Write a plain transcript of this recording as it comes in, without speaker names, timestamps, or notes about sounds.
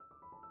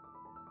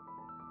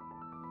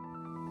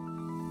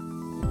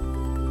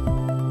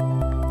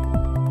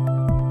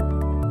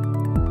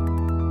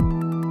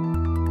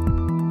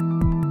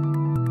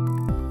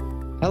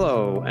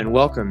and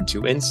welcome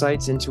to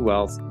Insights into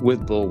Wealth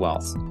with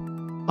BULLWEALTH.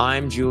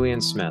 I'm Julian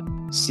Smith,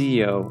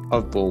 CEO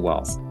of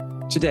BULLWEALTH.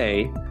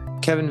 Today,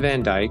 Kevin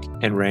Van Dyke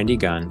and Randy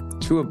Gunn,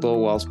 two of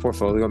BULLWEALTH's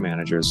portfolio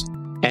managers,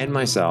 and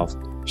myself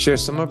share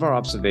some of our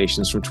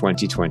observations from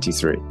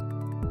 2023.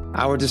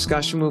 Our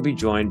discussion will be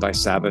joined by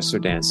Savva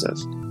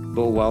Cherdantsev,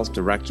 BULLWEALTH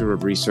Director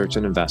of Research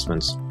and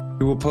Investments,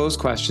 who will pose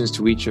questions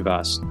to each of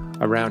us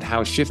around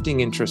how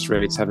shifting interest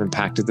rates have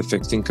impacted the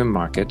fixed income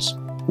markets,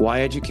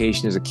 why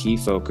education is a key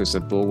focus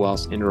of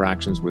BULLWEALTH's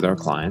interactions with our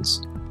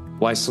clients,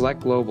 why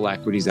select global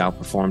equities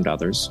outperformed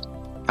others,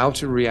 how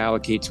to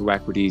reallocate to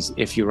equities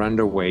if you're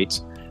underweight,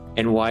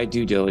 and why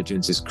due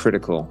diligence is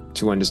critical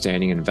to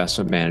understanding an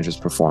investment manager's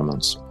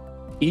performance.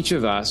 Each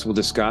of us will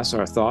discuss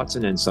our thoughts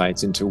and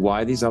insights into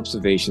why these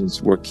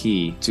observations were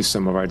key to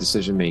some of our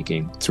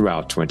decision-making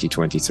throughout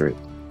 2023.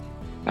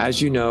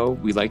 As you know,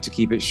 we like to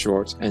keep it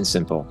short and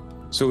simple,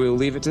 so we'll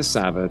leave it to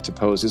Savva to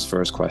pose his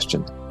first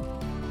question.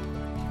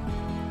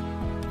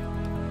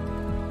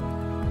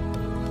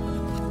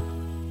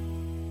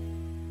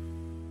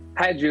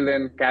 Hi,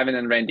 Julian, Kevin,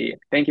 and Randy.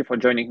 Thank you for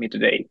joining me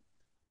today.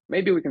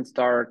 Maybe we can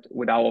start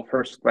with our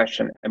first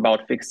question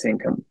about fixed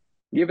income.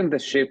 Given the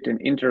shift in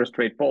interest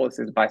rate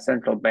policies by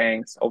central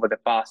banks over the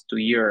past 2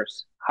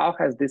 years, how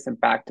has this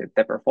impacted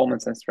the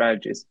performance and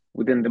strategies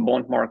within the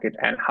bond market,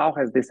 and how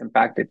has this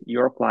impacted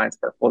your clients'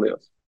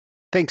 portfolios?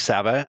 Thanks,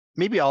 Savva.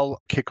 Maybe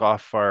I'll kick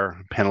off our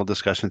panel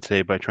discussion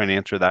today by trying to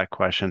answer that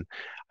question.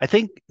 I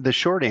think the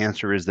short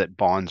answer is that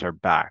bonds are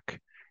back.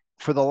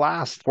 For the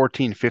last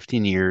 14,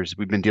 15 years,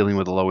 we've been dealing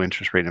with a low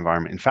interest rate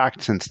environment. In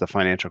fact, since the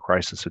financial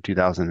crisis of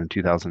 2000 and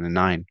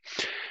 2009.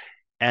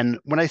 And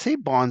when I say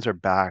bonds are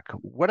back,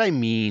 what I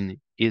mean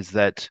is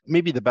that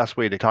maybe the best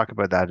way to talk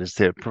about that is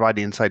to provide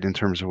insight in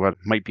terms of what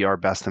might be our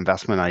best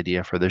investment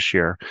idea for this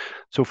year.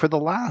 So for the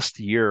last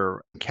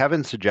year,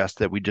 Kevin suggests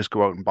that we just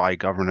go out and buy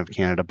Government of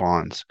Canada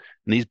bonds.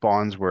 And these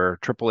bonds were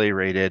AAA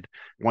rated,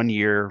 1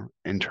 year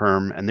in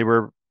term, and they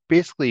were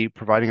basically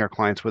providing our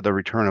clients with a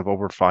return of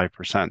over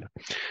 5%.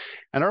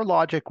 And our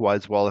logic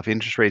was, well, if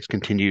interest rates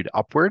continued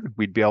upward,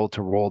 we'd be able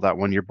to roll that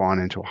 1 year bond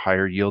into a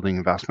higher yielding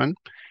investment.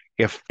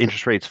 If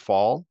interest rates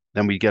fall,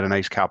 then we get a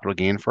nice capital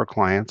gain for our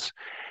clients.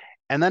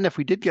 And then if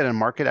we did get a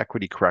market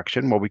equity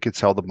correction, well, we could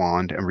sell the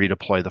bond and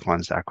redeploy the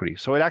funds to equity.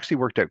 So it actually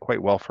worked out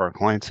quite well for our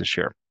clients this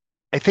year.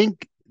 I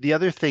think the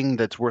other thing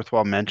that's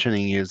worthwhile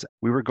mentioning is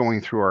we were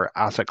going through our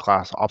asset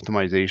class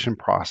optimization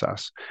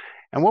process.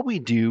 And what we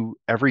do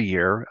every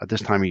year at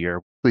this time of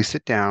year, we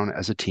sit down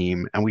as a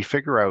team and we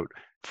figure out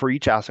for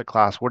each asset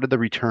class, what are the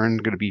return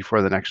going to be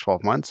for the next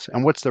 12 months?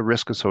 And what's the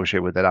risk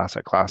associated with that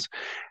asset class?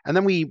 And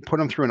then we put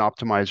them through an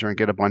optimizer and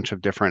get a bunch of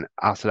different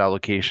asset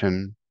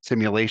allocation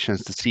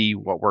simulations to see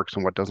what works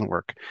and what doesn't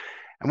work.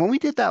 And when we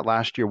did that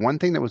last year, one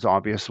thing that was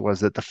obvious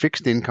was that the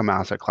fixed income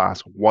asset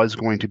class was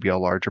going to be a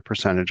larger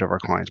percentage of our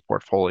clients'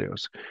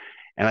 portfolios.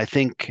 And I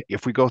think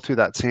if we go through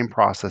that same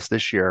process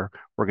this year,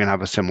 we're going to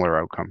have a similar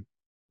outcome.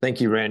 Thank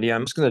you, Randy.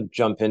 I'm just going to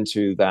jump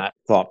into that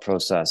thought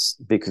process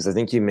because I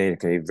think you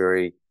made a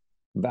very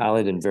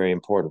valid and very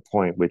important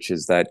point, which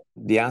is that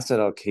the asset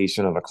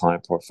allocation of a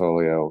client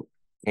portfolio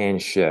can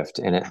shift,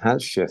 and it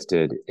has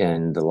shifted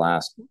in the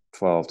last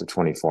 12 to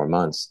 24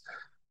 months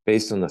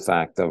based on the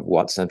fact of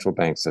what central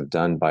banks have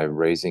done by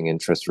raising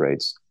interest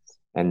rates.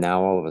 And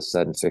now all of a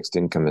sudden, fixed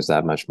income is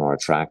that much more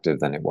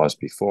attractive than it was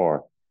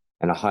before.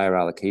 And a higher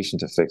allocation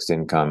to fixed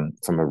income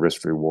from a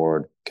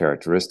risk-reward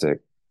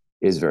characteristic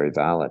is very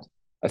valid.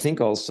 I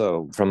think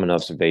also from an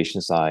observation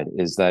side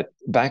is that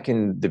back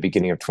in the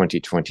beginning of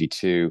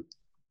 2022,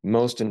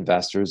 most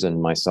investors,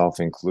 and myself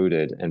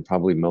included, and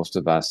probably most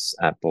of us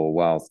at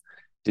BULLWEALTH,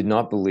 did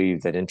not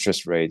believe that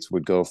interest rates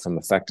would go from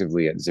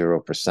effectively at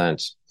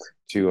 0%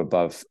 to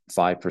above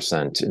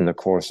 5% in the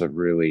course of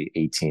really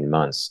 18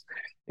 months.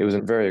 It was a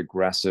very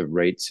aggressive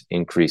rate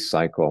increase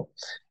cycle.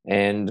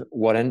 And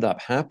what ended up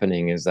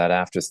happening is that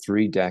after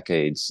 3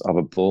 decades of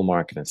a bull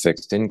market in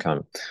fixed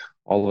income,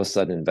 all of a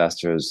sudden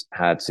investors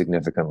had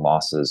significant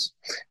losses.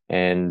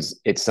 And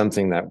it's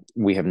something that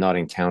we have not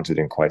encountered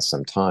in quite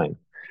some time.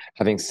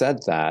 Having said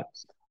that,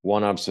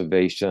 one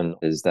observation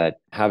is that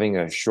having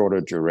a shorter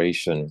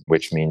duration,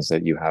 which means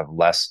that you have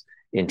less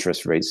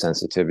interest rate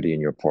sensitivity in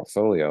your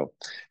portfolio,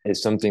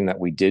 is something that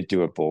we did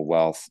do at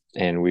BULLWEALTH,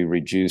 and we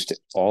reduced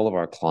all of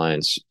our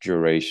clients'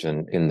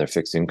 duration in their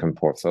fixed income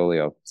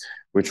portfolio,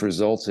 which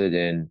resulted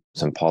in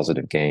some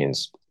positive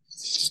gains.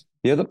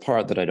 The other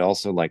part that I'd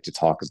also like to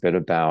talk a bit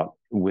about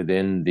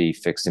within the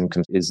fixed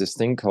income is this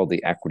thing called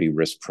the equity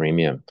risk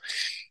premium.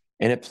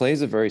 And it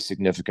plays a very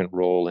significant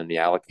role in the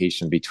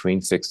allocation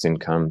between fixed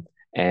income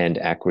and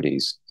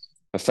equities.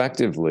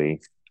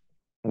 Effectively,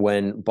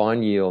 when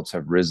bond yields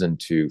have risen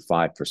to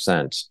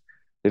 5%,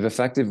 they've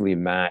effectively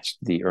matched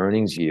the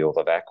earnings yield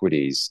of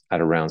equities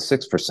at around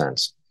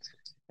 6%.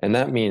 And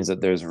that means that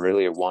there's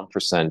really a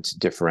 1%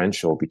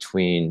 differential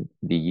between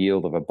the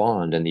yield of a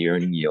bond and the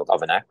earning yield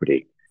of an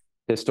equity.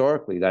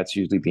 Historically, that's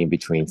usually been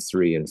between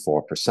 3 and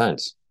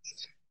 4%.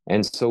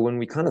 And so when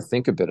we kind of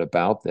think a bit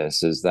about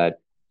this is that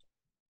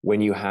when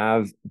you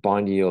have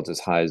bond yields as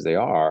high as they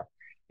are,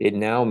 it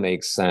now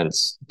makes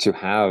sense to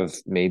have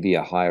maybe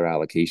a higher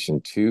allocation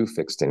to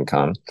fixed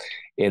income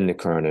in the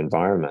current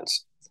environment,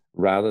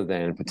 rather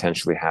than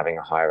potentially having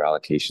a higher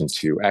allocation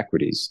to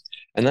equities.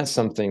 And that's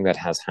something that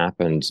has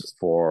happened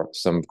for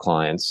some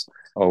clients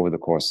over the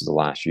course of the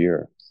last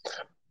year.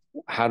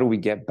 How do we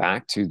get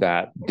back to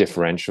that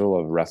differential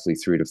of roughly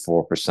 3 to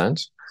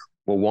 4%?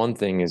 Well, one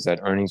thing is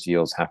that earnings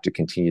yields have to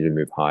continue to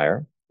move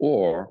higher,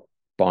 or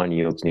bond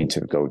yields need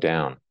to go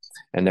down.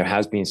 And there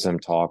has been some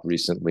talk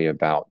recently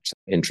about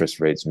interest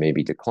rates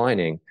maybe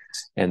declining,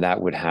 and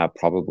that would have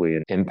probably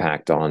an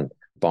impact on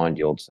bond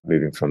yields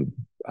moving from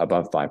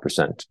above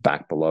 5%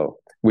 back below,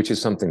 which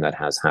is something that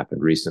has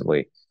happened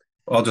recently.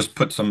 I'll just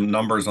put some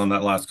numbers on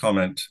that last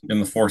comment. In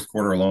the fourth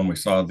quarter alone, we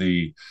saw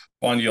the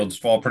bond yields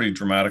fall pretty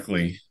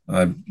dramatically.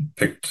 I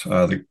picked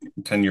the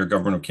 10-year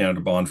Government of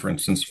Canada bond, for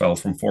instance, fell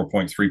from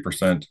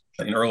 4.3%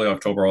 in early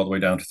October all the way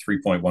down to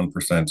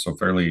 3.1%, so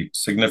fairly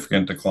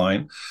significant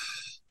decline.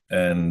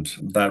 And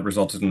that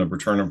resulted in a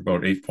return of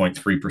about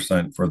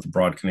 8.3% for the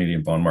broad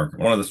Canadian bond market,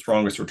 one of the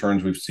strongest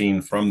returns we've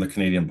seen from the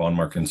Canadian bond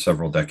market in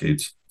several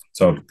decades.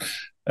 So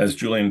as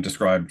Julian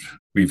described,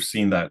 we've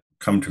seen that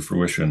come to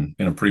fruition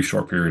in a pretty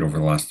short period over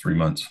the last 3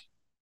 months.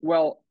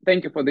 Well,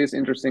 thank you for these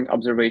interesting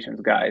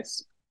observations,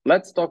 guys.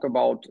 Let's talk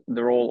about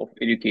the role of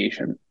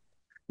education.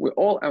 We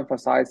all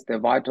emphasize the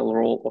vital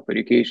role of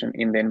education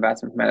in the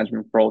investment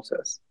management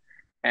process.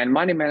 And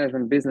money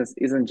management business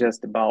isn't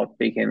just about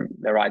picking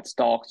the right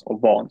stocks or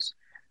bonds.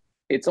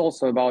 It's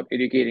also about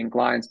educating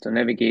clients to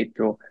navigate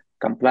through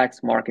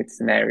complex market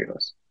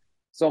scenarios.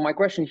 So my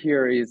question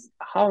here is,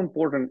 how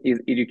important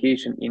is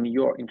education in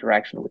your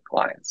interaction with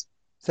clients?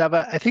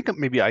 Savva, I think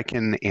maybe I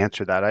can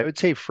answer that. I would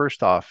say,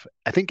 first off,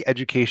 I think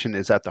education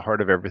is at the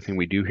heart of everything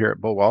we do here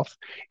at BULLWEALTH.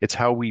 It's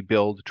how we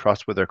build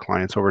trust with our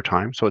clients over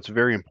time. So it's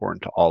very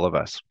important to all of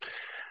us.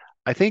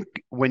 I think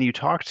when you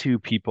talk to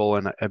people,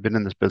 and I've been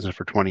in this business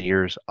for 20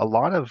 years, a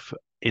lot of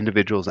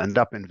individuals end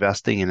up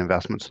investing in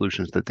investment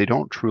solutions that they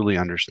don't truly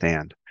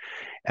understand.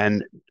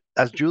 And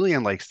as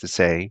Julian likes to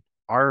say,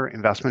 our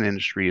investment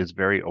industry is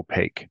very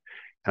opaque.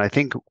 And I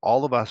think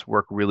all of us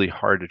work really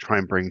hard to try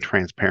and bring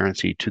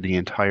transparency to the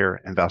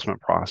entire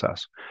investment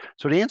process.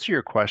 So to answer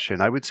your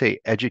question, I would say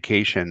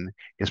education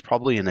is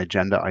probably an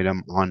agenda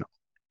item on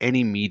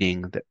any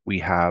meeting that we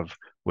have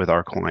with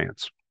our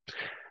clients.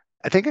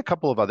 I think a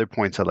couple of other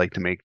points I'd like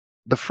to make.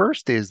 The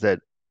first is that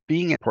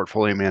being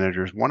portfolio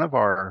managers, one of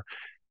our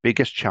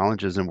biggest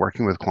challenges in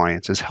working with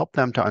clients is help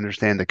them to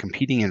understand the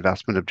competing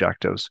investment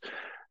objectives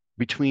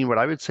between what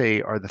I would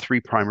say are the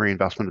three primary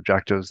investment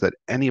objectives that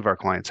any of our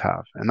clients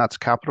have, and that's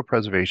capital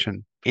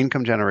preservation,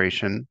 income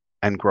generation,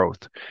 and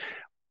growth.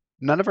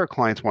 None of our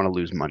clients want to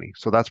lose money,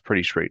 so that's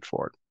pretty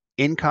straightforward.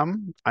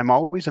 Income, I'm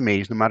always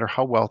amazed, no matter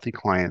how wealthy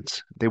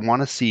clients, they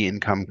want to see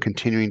income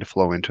continuing to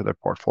flow into their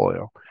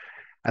portfolio.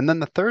 And then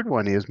the third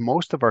one is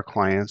most of our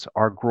clients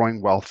are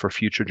growing wealth for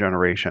future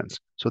generations.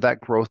 So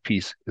that growth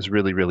piece is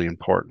really, really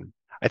important.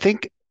 I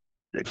think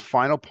the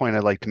final point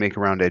I'd like to make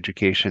around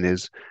education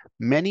is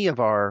many of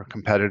our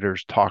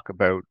competitors talk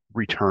about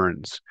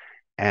returns,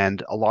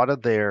 and a lot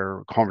of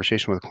their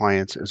conversation with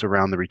clients is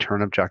around the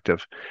return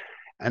objective.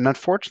 And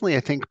unfortunately,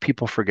 I think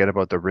people forget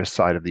about the risk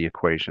side of the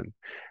equation.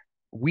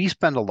 We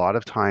spend a lot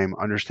of time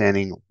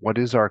understanding what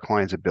is our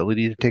client's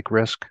ability to take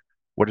risk,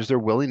 what is their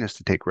willingness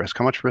to take risk,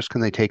 how much risk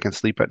can they take and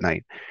sleep at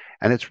night.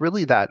 And it's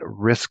really that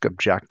risk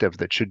objective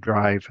that should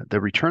drive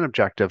the return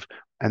objective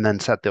and then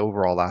set the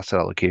overall asset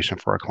allocation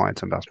for our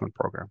client's investment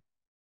program.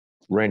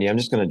 Randy, I'm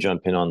just going to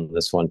jump in on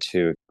this one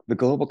too. The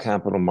global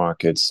capital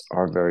markets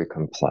are very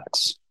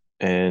complex,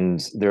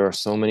 and there are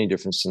so many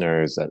different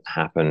scenarios that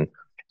happen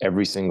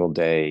every single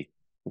day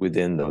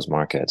within those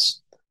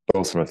markets,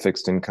 both from a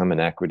fixed income and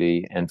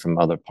equity and from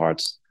other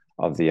parts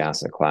of the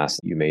asset class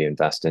that you may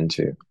invest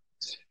into.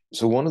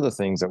 So one of the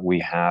things that we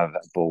have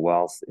at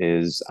BULLWEALTH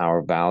is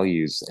our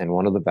values, and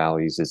one of the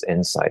values is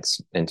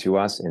insights. And to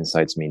us,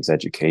 insights means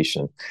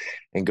education.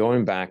 And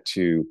going back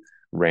to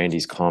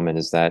Randy's comment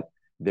is that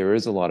there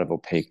is a lot of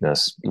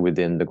opaqueness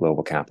within the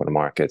global capital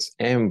markets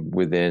and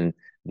within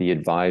the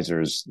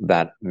advisors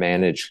that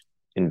manage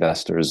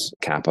investors'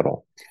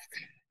 capital.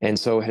 And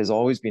so it has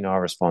always been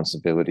our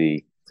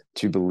responsibility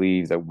to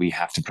believe that we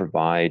have to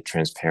provide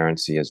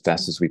transparency as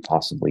best as we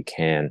possibly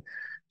can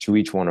to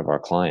each one of our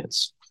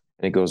clients.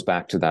 And it goes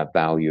back to that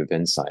value of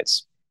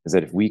insights, is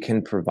that if we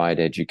can provide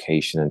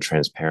education and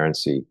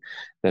transparency,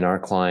 then our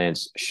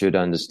clients should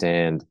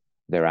understand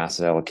their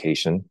asset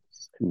allocation,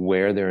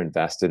 where they're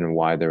invested and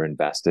why they're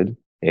invested.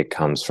 It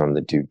comes from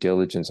the due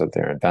diligence of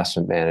their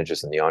investment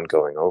managers and the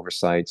ongoing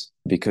oversight.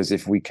 Because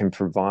if we can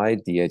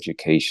provide the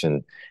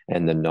education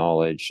and the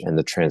knowledge and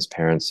the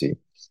transparency,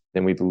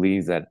 then we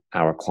believe that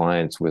our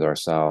clients with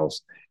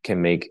ourselves can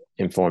make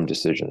informed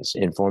decisions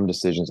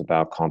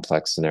about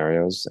complex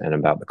scenarios and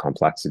about the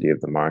complexity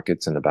of the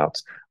markets and about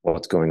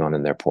what's going on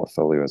in their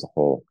portfolio as a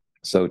whole.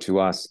 So to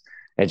us,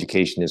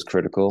 education is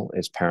critical,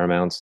 it's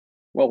paramount.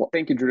 Well,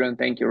 thank you, Julian.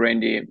 Thank you,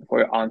 Randy, for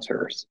your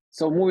answers.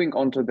 So moving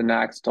on to the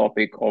next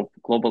topic of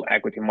global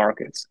equity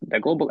markets. The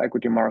global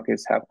equity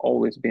markets have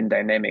always been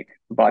dynamic,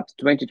 but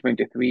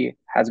 2023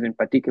 has been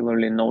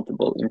particularly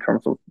notable in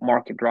terms of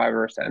market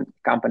drivers and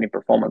company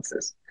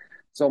performances.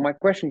 So my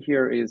question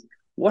here is,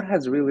 what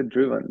has really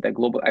driven the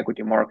global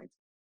equity markets?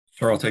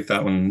 Sure, I'll take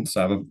that one,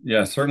 Savva.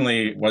 Yeah,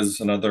 certainly was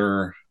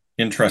another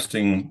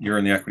interesting year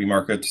in the equity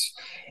markets.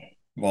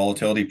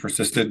 Volatility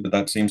persisted, but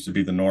that seems to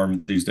be the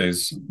norm these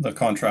days. The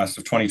contrast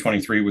of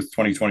 2023 with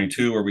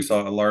 2022, where we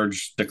saw a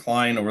large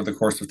decline over the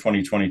course of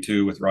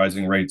 2022 with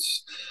rising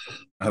rates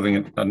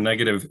having a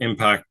negative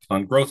impact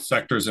on growth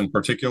sectors in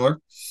particular.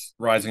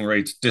 Rising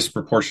rates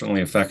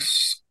disproportionately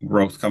affects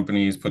growth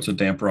companies, puts a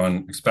damper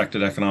on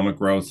expected economic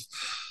growth,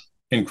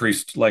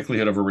 increased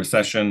likelihood of a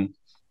recession.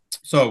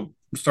 So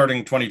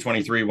starting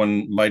 2023,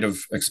 one might have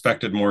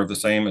expected more of the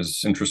same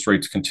as interest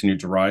rates continued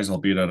to rise,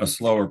 albeit at a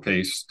slower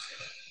pace.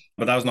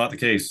 But that was not the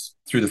case.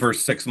 Through the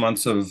first 6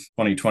 months of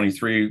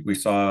 2023, we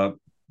saw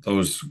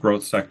those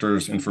growth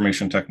sectors,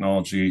 information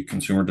technology,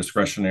 consumer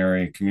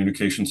discretionary,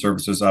 communication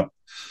services up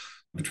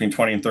between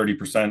 20 and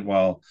 30%,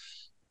 while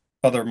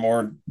other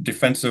more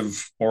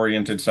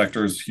defensive-oriented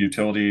sectors,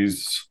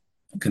 utilities,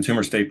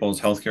 consumer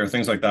staples, healthcare,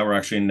 things like that were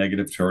actually in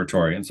negative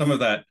territory. And some of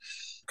that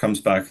comes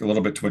back a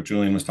little bit to what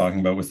Julian was talking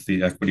about with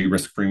the equity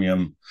risk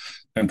premium,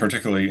 and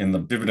particularly in the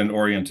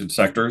dividend-oriented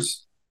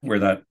sectors, where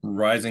that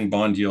rising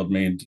bond yield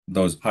made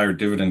those higher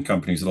dividend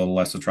companies a little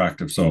less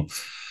attractive. So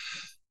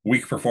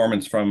weak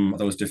performance from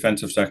those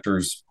defensive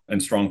sectors and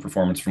strong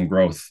performance from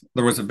growth.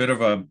 There was a bit of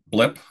a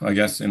blip, I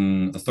guess,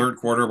 in the third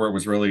quarter where it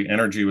was really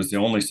energy was the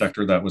only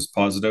sector that was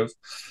positive,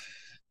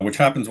 which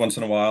happens once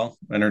in a while.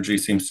 Energy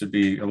seems to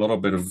be a little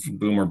bit of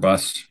boom or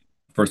bust.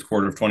 First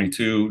quarter of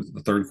 22,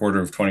 the third quarter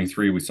of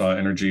 23, we saw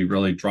energy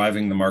really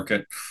driving the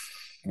market,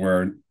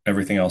 where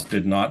everything else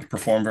did not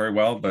perform very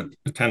well, but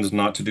it tends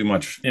not to do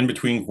much in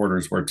between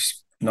quarters where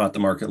it's not the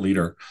market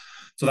leader.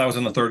 So that was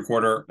in the third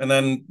quarter. And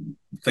then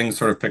things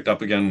sort of picked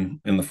up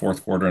again in the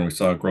fourth quarter, and we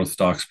saw growth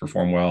stocks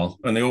perform well.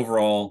 And the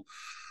overall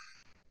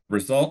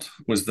result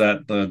was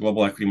that the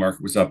global equity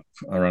market was up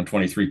around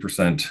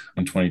 23%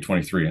 in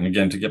 2023. And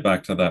again, to get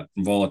back to that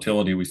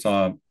volatility, we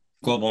saw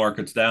global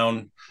markets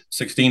down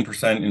 16%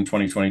 in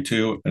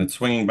 2022, and it's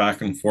swinging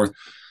back and forth.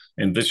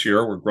 And this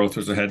year, where growth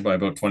was ahead by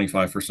about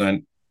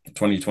 25%,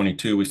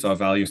 2022, we saw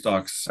value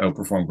stocks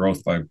outperform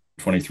growth by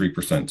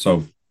 23%.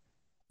 So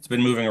it's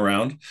been moving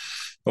around.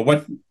 But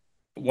what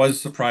was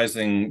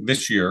surprising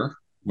this year,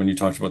 when you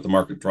talked about the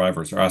market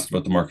drivers or asked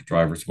about the market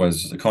drivers,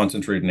 was the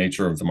concentrated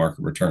nature of the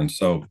market returns.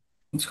 So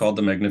it's called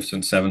the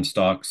Magnificent Seven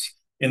stocks.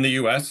 In the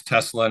US,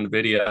 Tesla,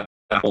 NVIDIA,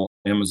 Apple,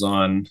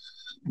 Amazon,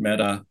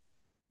 Meta,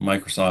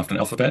 Microsoft, and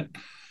Alphabet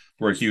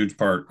were a huge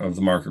part of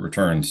the market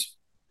returns.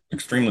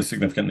 Extremely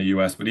significant in the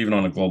US, but even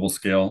on a global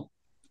scale,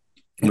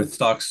 with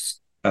stocks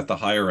at the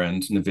higher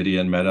end, NVIDIA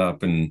and Meta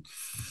up in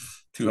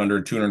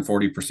 200,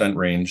 240%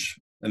 range,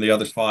 and the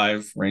other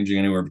five ranging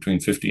anywhere between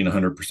 50 and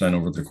 100%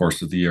 over the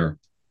course of the year.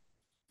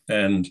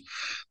 And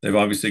they've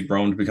obviously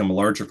grown to become a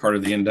larger part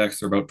of the index.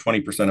 They're about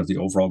 20% of the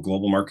overall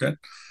global market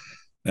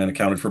and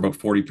accounted for about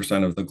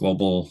 40% of the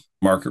global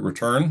market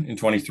return in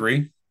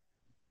 23.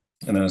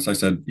 And then, as I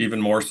said, even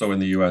more so in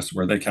the US,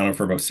 where they accounted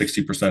for about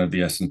 60% of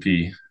the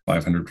S&P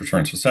 500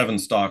 return. So 7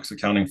 stocks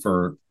accounting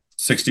for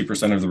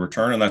 60% of the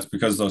return. And that's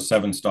because those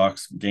 7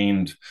 stocks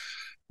gained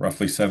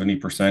roughly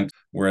 70%,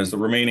 whereas the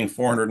remaining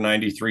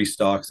 493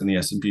 stocks in the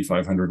S&P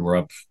 500 were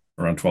up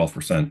around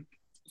 12%.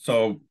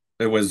 So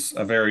it was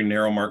a very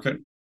narrow market.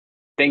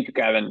 Thank you,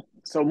 Kevin.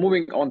 So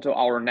moving on to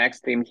our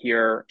next theme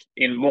here,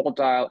 in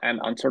volatile and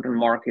uncertain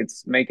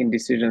markets, making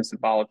decisions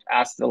about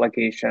asset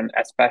allocation,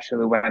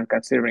 especially when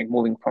considering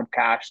moving from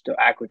cash to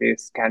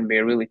equities, can be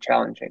really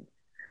challenging.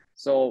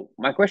 So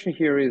my question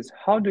here is,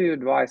 how do you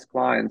advise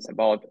clients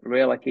about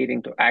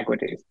reallocating to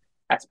equities,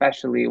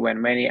 especially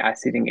when many are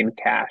sitting in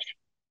cash?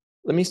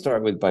 Let me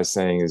start by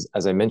saying,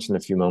 as I mentioned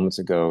a few moments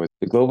ago,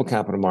 the global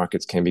capital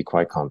markets can be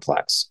quite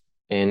complex.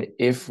 And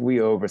if we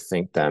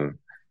overthink them,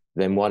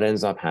 then what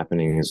ends up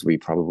happening is we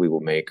probably will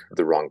make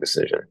the wrong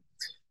decision.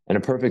 And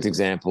a perfect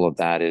example of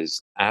that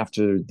is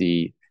after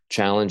the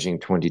challenging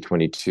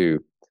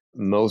 2022,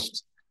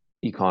 most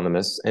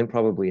economists and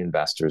probably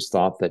investors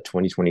thought that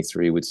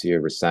 2023 would see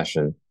a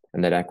recession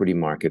and that equity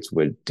markets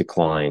would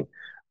decline,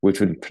 which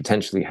would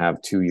potentially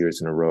have 2 years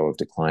in a row of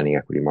declining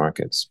equity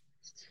markets.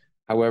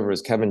 However,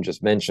 as Kevin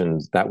just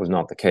mentioned, that was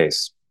not the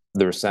case.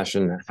 The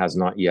recession has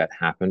not yet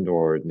happened,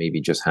 or maybe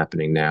just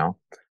happening now.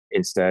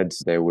 Instead,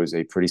 there was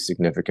a pretty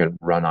significant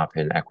run-up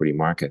in equity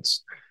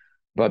markets.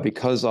 But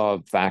because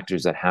of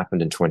factors that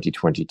happened in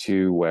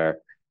 2022, where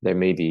there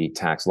may be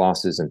tax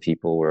losses and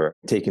people were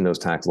taking those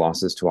tax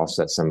losses to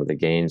offset some of the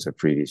gains of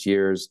previous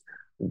years,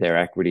 their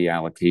equity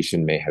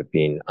allocation may have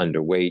been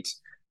underweight.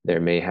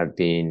 There may have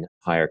been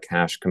higher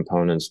cash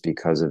components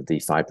because of the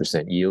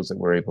 5% yields that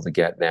we're able to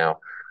get now.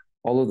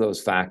 All of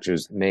those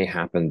factors may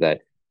happen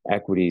that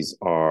equities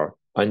are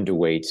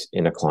underweight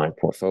in a client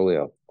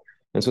portfolio.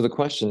 And so the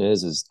question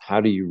is how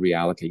do you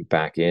reallocate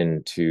back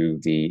into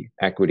the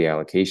equity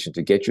allocation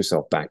to get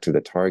yourself back to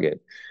the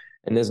target?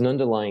 And there's an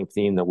underlying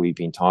theme that we've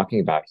been talking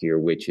about here,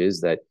 which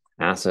is that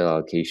asset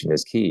allocation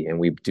is key. And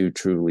we do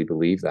truly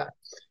believe that.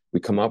 We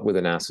come up with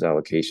an asset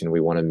allocation. We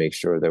want to make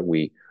sure that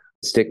we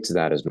stick to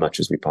that as much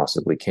as we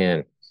possibly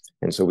can.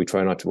 And so we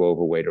try not to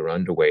overweight or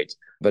underweight,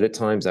 but at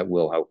times that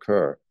will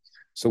occur.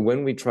 So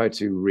when we try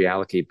to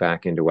reallocate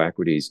back into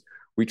equities,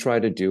 we try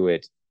to do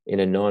it in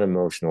a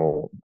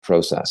non-emotional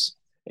process.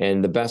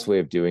 And the best way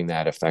of doing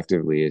that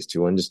effectively is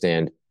to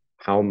understand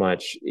how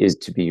much is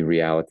to be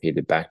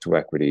reallocated back to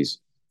equities,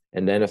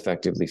 and then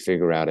effectively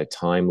figure out a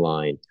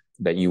timeline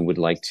that you would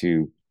like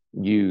to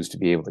use to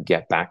be able to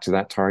get back to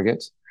that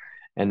target.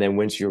 And then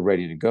once you're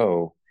ready to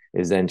go,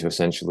 is then to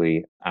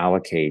essentially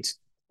allocate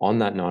on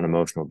that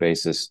non-emotional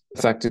basis,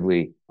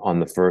 effectively on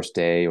the first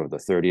day or the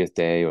 30th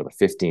day or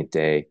the 15th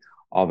day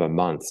of a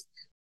month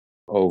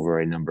over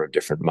a number of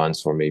different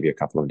months or maybe a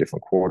couple of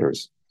different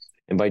quarters.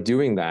 And by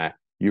doing that,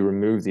 you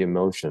remove the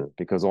emotion,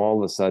 because all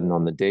of a sudden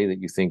on the day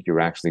that you think you're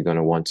actually going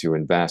to want to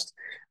invest,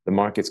 the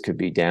markets could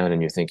be down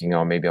and you're thinking,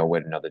 oh, maybe I'll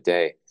wait another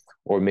day.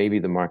 Or maybe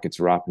the markets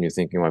are up and you're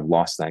thinking, oh, I've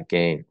lost that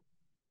gain.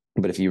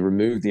 But if you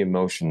remove the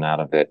emotion out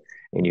of it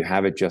and you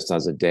have it just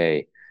as a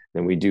day,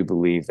 then we do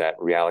believe that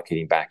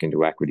reallocating back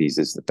into equities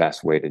is the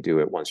best way to do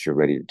it once you're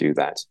ready to do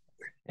that,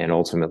 and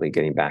ultimately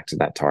getting back to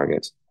that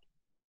target.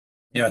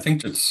 Yeah, I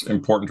think it's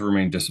important to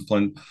remain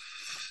disciplined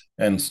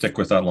and stick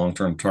with that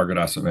long-term target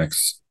asset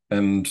mix.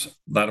 And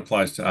that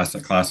applies to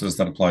asset classes,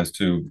 that applies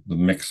to the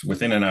mix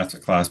within an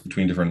asset class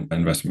between different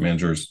investment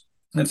managers.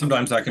 And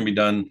sometimes that can be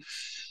done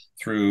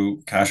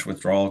through cash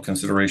withdrawal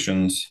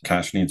considerations.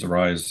 Cash needs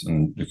arise,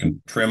 and you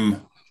can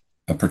trim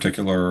a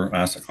particular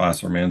asset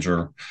class or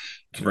manager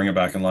to bring it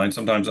back in line.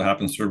 Sometimes it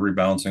happens through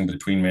rebalancing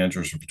between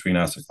managers or between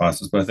asset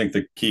classes. But I think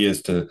the key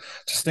is to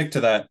stick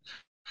to that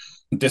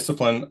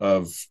discipline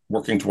of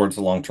working towards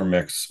the long-term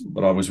mix,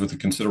 but always with the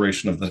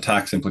consideration of the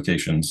tax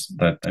implications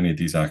that any of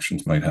these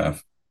actions might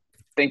have.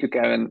 Thank you,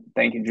 Kevin.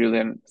 Thank you,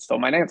 Julian. So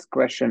my next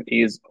question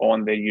is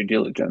on the due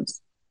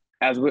diligence.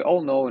 As we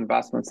all know,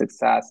 investment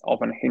success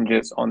often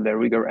hinges on the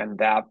rigor and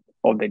depth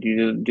of the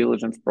due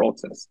diligence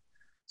process.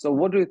 So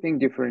what do you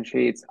think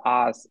differentiates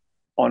us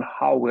on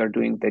how we're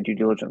doing the due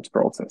diligence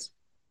process?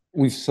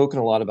 We've spoken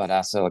a lot about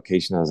asset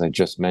allocation, as I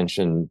just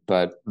mentioned,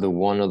 but the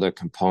one other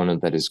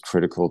component that is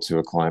critical to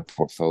a client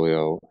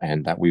portfolio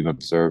and that we've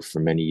observed for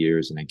many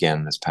years, and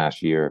again this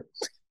past year,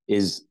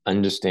 is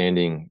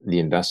understanding the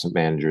investment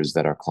managers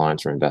that our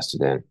clients are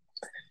invested in.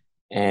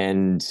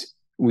 And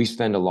we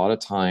spend a lot of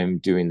time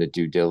doing the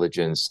due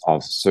diligence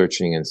of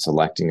searching and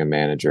selecting a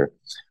manager,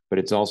 but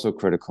it's also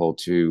critical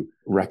to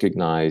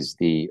recognize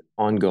the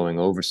ongoing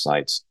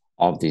oversights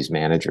of these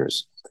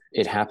managers.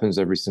 It happens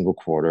every single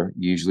quarter,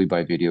 usually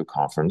by video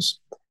conference.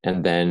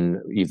 And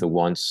then either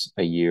once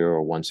a year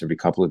or once every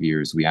couple of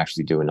years, we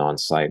actually do an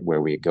on-site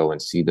where we go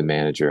and see the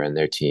manager and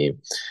their team.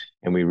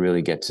 And we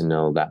really get to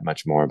know that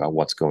much more about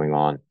what's going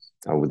on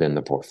within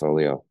the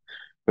portfolio.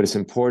 But it's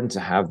important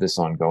to have this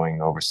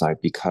ongoing oversight,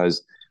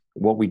 because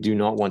what we do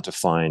not want to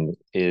find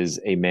is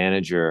a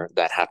manager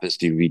that happens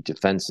to be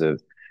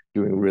defensive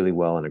doing really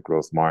well in a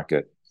growth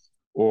market.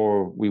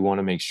 Or we want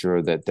to make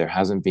sure that there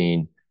hasn't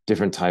been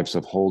different types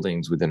of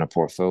holdings within a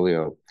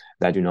portfolio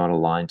that do not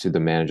align to the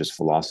manager's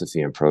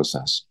philosophy and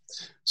process.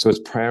 So it's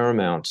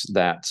paramount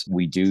that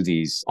we do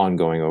these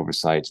ongoing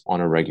oversights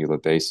on a regular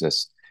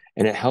basis.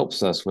 And it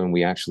helps us when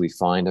we actually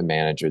find a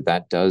manager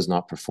that does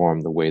not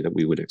perform the way that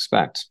we would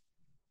expect.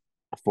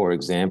 For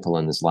example,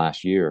 in this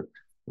last year,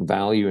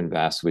 Value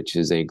Invest, which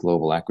is a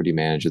global equity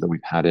manager that we've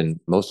had in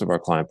most of our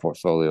client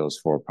portfolios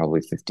for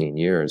probably 15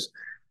 years,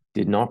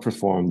 did not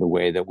perform the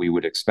way that we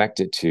would expect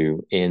it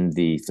to in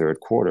the third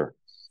quarter.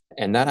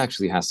 And that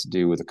actually has to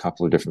do with a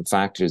couple of different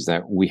factors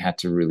that we had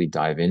to really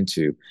dive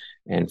into.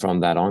 And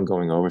from that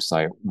ongoing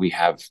oversight, we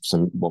have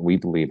some what we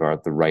believe are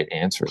the right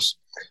answers.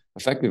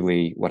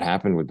 Effectively, what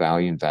happened with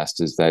Value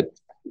Invest is that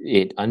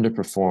it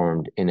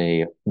underperformed in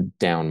a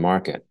down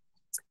market.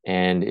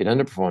 And it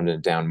underperformed in a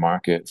down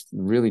market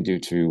really due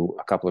to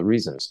a couple of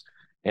reasons.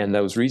 And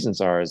those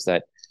reasons is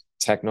that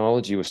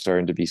technology was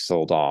starting to be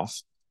sold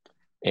off.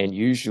 And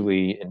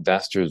usually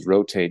investors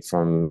rotate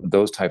from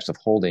those types of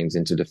holdings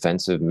into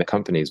defensive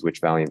companies, which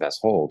Value Invest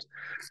hold.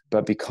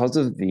 But because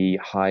of the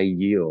high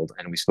yield,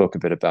 and we spoke a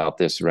bit about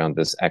this around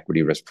this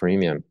equity risk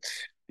premium,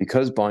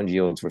 because bond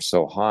yields were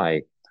so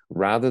high,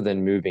 rather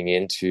than moving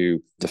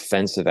into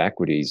defensive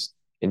equities,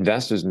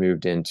 investors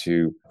moved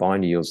into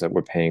bond yields that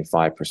were paying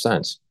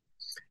 5%.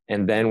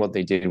 And then what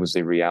they did was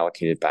they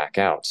reallocated back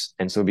out.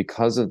 And so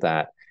because of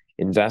that,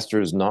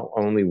 investors not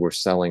only were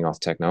selling off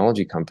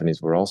technology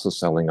companies, were also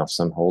selling off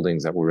some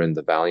holdings that were in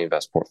the Value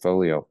Invest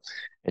portfolio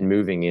and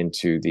moving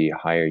into the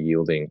higher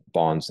yielding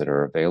bonds that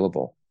are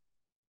available.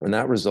 And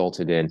that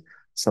resulted in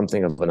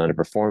something of an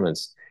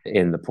underperformance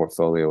in the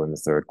portfolio in the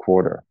third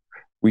quarter.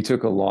 We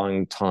took a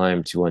long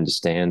time to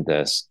understand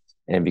this.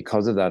 And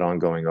because of that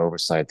ongoing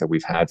oversight that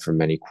we've had for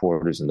many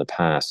quarters in the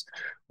past,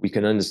 we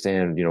can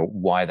understand,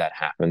 why that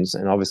happens.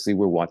 And obviously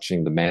we're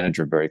watching the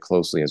manager very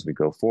closely as we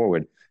go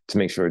forward to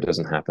make sure it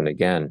doesn't happen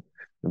again.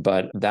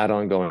 But that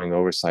ongoing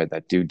oversight,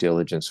 that due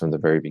diligence from the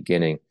very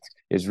beginning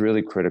is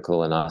really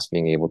critical in us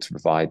being able to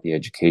provide the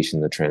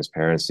education, the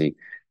transparency,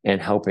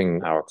 and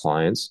helping our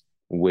clients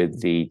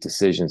with the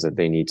decisions that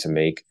they need to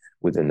make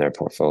within their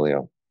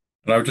portfolio.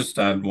 And I would just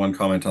add one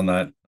comment on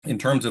that. In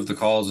terms of the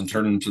calls, in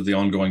terms of the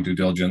ongoing due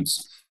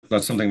diligence,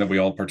 that's something that we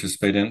all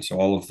participate in. So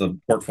all of the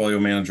portfolio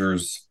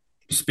managers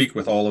speak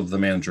with all of the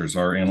managers,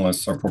 our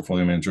analysts, our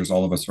portfolio managers,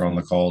 all of us are on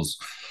the calls.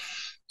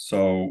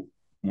 So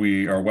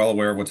we are well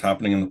aware of what's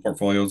happening in the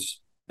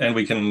portfolios, and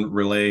we can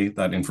relay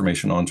that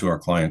information on to our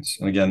clients.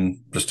 And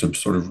again, just to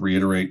sort of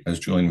reiterate, as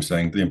Julian was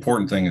saying, the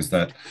important thing is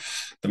that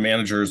the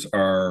managers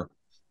are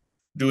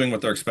doing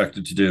what they're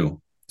expected to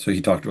do. So he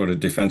talked about a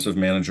defensive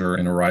manager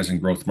in a rising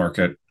growth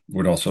market.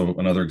 Would also,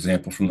 another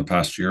example from the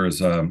past year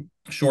is a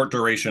short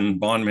duration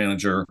bond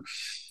manager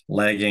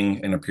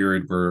lagging in a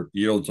period where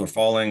yields are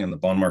falling and the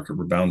bond market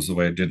rebounds the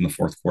way it did in the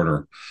fourth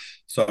quarter.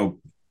 So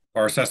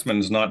our assessment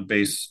is not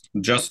based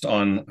just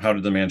on how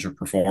did the manager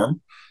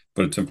perform,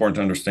 but it's important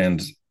to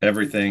understand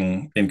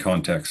everything in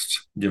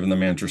context, given the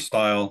manager's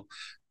style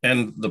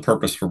and the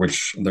purpose for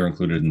which they're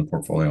included in the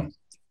portfolio.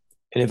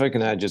 And if I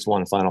can add just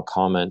one final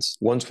comment,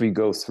 once we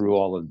go through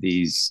all of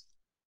these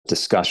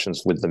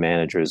discussions with the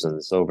managers and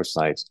this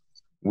oversight,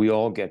 we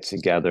all get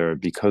together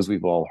because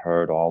we've all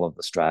heard all of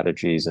the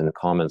strategies and the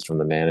comments from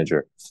the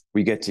manager.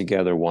 We get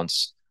together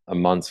once a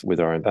month with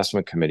our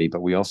investment committee,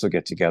 but we also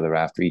get together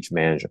after each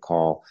manager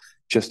call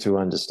just to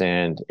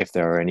understand if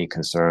there are any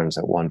concerns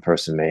that one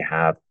person may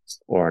have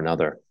or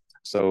another.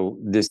 So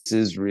this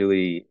is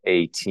really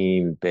a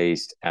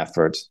team-based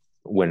effort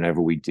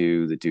whenever we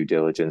do the due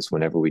diligence,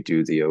 whenever we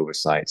do the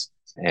oversight.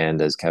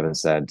 And as Kevin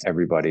said,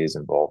 everybody is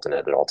involved in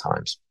it at all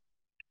times.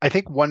 I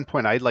think one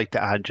point I'd like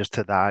to add just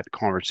to that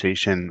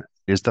conversation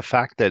is the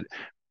fact that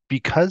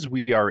because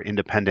we are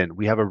independent,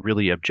 we have a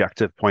really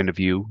objective point of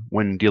view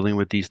when dealing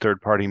with these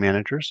third-party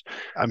managers.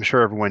 I'm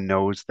sure everyone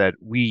knows that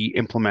we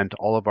implement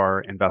all of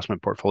our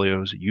investment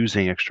portfolios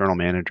using external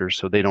managers,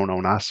 so they don't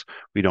own us,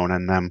 we don't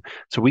own them.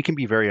 So we can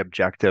be very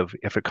objective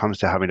if it comes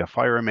to having to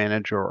fire a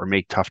manager or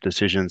make tough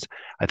decisions.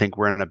 I think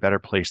we're in a better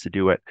place to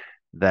do it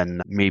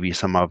than maybe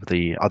some of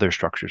the other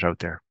structures out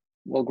there.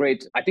 Well,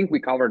 great. I think we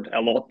covered a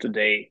lot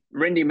today.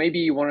 Randy, maybe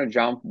you want to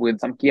jump with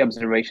some key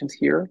observations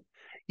here?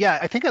 Yeah,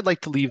 I think I'd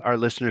like to leave our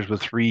listeners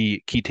with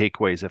 3 key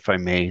takeaways, if I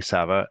may,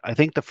 Savva. I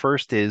think the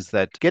first is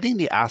that getting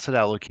the asset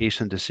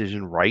allocation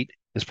decision right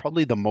is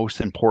probably the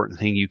most important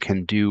thing you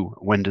can do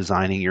when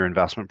designing your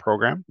investment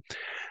program.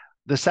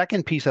 The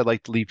second piece I'd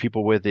like to leave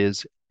people with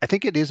is I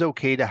think it is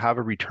okay to have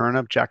a return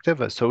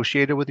objective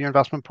associated with your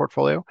investment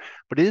portfolio,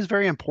 but it is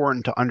very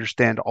important to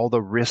understand all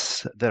the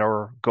risks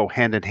that go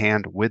hand in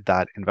hand with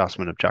that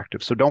investment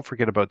objective. So don't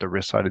forget about the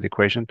risk side of the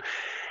equation.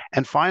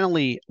 And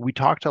finally, we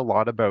talked a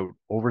lot about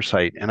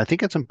oversight, and I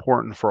think it's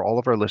important for all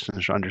of our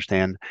listeners to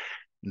understand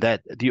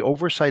that the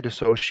oversight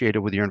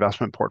associated with your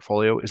investment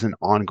portfolio is an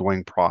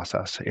ongoing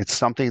process. It's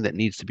something that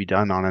needs to be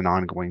done on an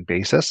ongoing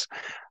basis.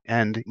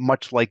 And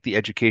much like the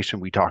education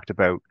we talked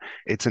about,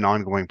 it's an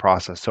ongoing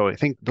process. So I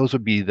think those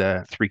would be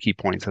the 3 key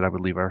points that I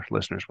would leave our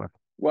listeners with.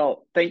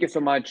 Well, thank you so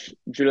much,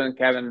 Julian,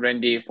 Kevin,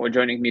 Randy, for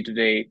joining me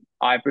today.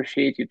 I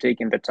appreciate you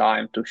taking the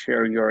time to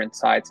share your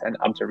insights and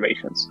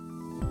observations.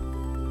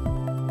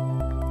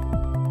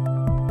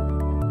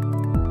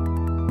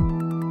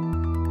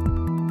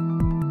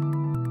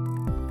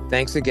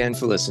 Thanks again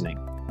for listening.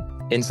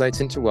 Insights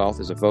into Wealth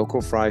is a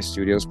Vocal Fry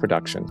Studios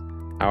production.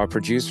 Our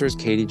producer is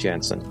Katie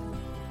Jensen.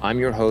 I'm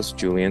your host,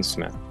 Julian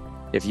Smith.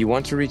 If you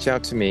want to reach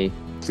out to me,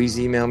 please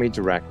email me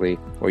directly,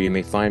 or you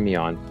may find me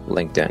on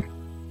LinkedIn.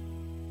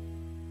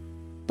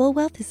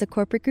 BULLWEALTH is the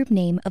corporate group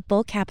name of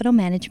Bull Capital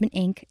Management,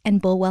 Inc. and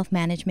Bull Wealth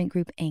Management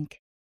Group, Inc.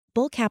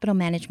 Bull Capital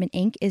Management,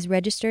 Inc. is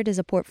registered as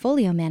a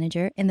portfolio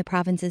manager in the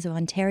provinces of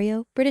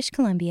Ontario, British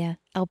Columbia,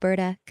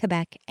 Alberta,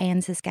 Quebec,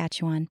 and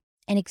Saskatchewan.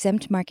 An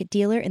exempt market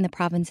dealer in the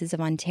provinces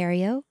of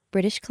Ontario,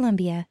 British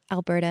Columbia,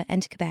 Alberta,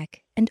 and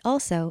Quebec, and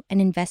also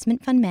an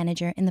investment fund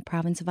manager in the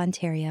province of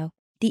Ontario.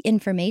 The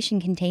information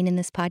contained in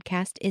this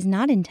podcast is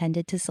not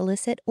intended to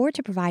solicit or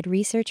to provide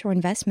research or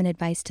investment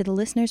advice to the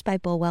listeners by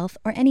BULLWEALTH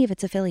or any of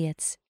its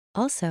affiliates.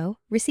 Also,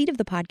 receipt of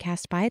the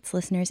podcast by its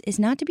listeners is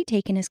not to be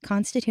taken as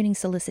constituting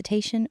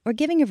solicitation or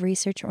giving of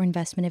research or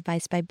investment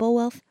advice by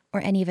BULLWEALTH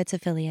or any of its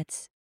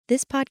affiliates.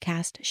 This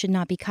podcast should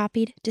not be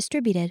copied,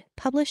 distributed,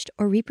 published,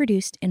 or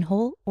reproduced in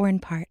whole or in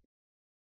part.